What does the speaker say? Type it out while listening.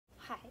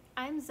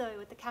I'm Zoe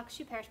with the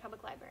Calcasieu Parish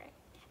Public Library,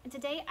 and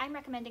today I'm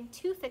recommending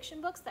two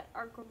fiction books that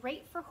are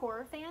great for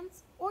horror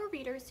fans or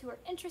readers who are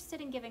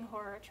interested in giving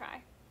horror a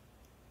try.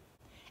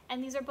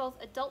 And these are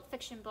both adult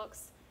fiction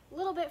books, a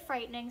little bit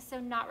frightening, so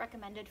not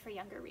recommended for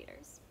younger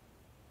readers.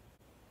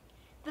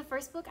 The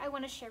first book I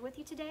want to share with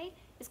you today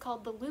is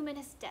called The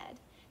Luminous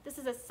Dead. This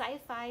is a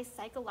sci-fi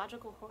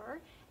psychological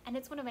horror, and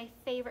it's one of my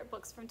favorite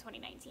books from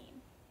 2019.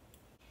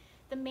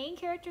 The main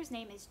character's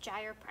name is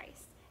Jair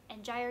Price,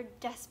 and Jair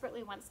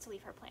desperately wants to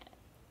leave her planet.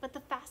 But the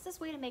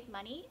fastest way to make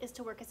money is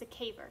to work as a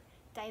caver,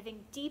 diving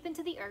deep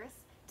into the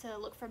earth to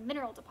look for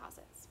mineral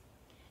deposits.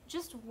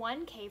 Just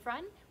one cave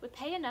run would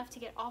pay enough to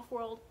get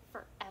off-world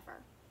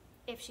forever,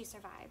 if she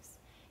survives.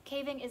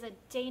 Caving is a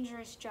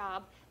dangerous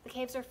job. The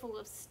caves are full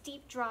of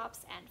steep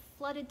drops and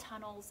flooded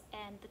tunnels,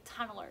 and the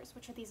tunnelers,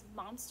 which are these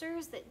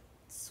monsters that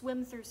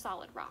swim through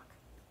solid rock.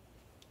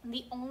 And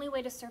the only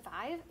way to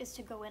survive is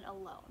to go in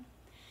alone.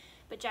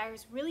 But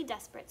Jair's really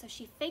desperate, so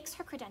she fakes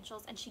her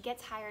credentials and she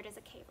gets hired as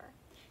a caver.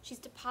 She's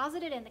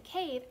deposited in the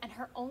cave, and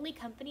her only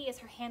company is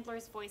her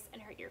handler's voice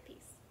and her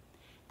earpiece.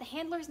 The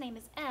handler's name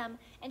is M,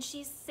 and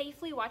she's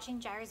safely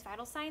watching Jair's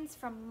vital signs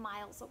from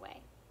miles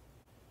away.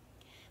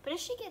 But as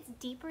she gets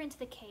deeper into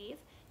the cave,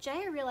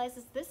 Jair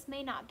realizes this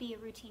may not be a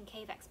routine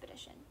cave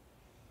expedition.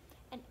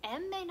 And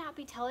M may not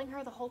be telling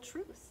her the whole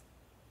truth.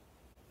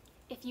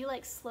 If you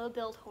like slow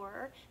build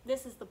horror,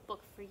 this is the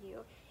book for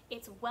you.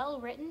 It's well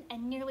written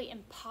and nearly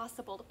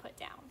impossible to put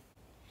down.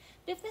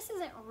 But if this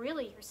isn't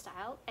really your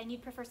style and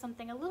you'd prefer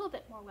something a little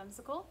bit more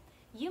whimsical,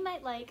 you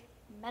might like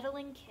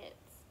Meddling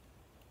Kids.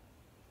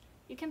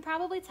 You can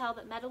probably tell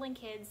that Meddling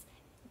Kids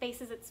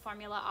bases its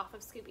formula off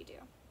of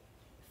Scooby-Doo.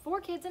 4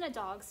 kids and a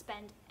dog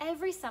spend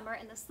every summer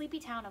in the sleepy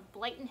town of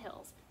Blighton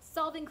Hills,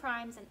 solving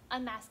crimes and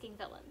unmasking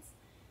villains.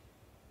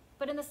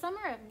 But in the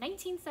summer of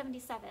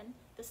 1977,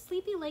 the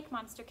Sleepy Lake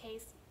Monster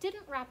case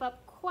didn't wrap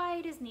up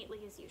quite as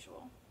neatly as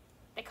usual.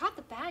 They caught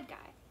the bad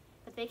guy,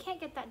 but they can't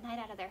get that night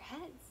out of their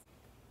heads.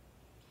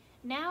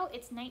 Now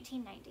it's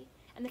 1990,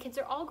 and the kids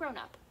are all grown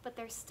up, but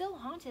they're still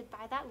haunted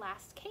by that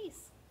last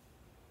case.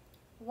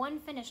 One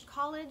finished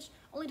college,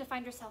 only to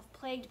find herself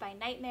plagued by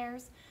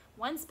nightmares,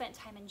 one spent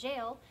time in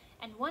jail,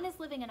 and one is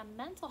living in a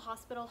mental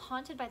hospital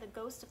haunted by the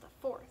ghost of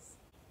the 4th.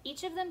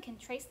 Each of them can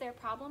trace their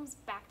problems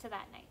back to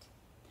that night.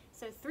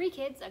 So 3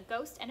 kids, a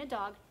ghost, and a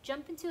dog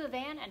jump into a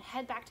van and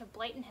head back to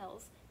Blighton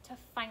Hills to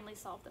finally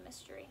solve the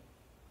mystery.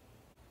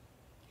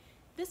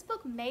 This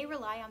book may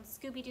rely on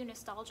Scooby-Doo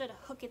nostalgia to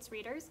hook its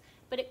readers,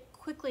 but it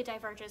quickly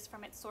diverges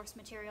from its source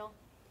material.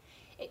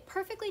 It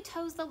perfectly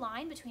toes the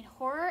line between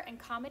horror and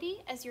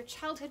comedy as your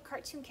childhood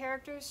cartoon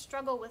characters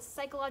struggle with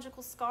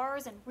psychological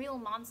scars and real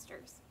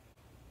monsters.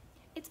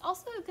 It's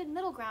also a good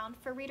middle ground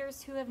for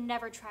readers who have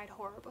never tried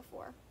horror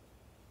before.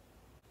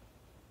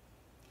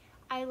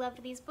 I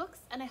loved these books,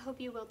 and I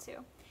hope you will too.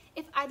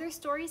 If either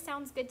story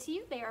sounds good to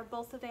you, they are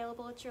both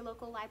available at your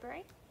local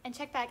library. And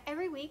check back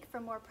every week for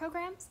more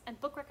programs and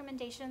book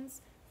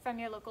recommendations from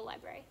your local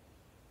library.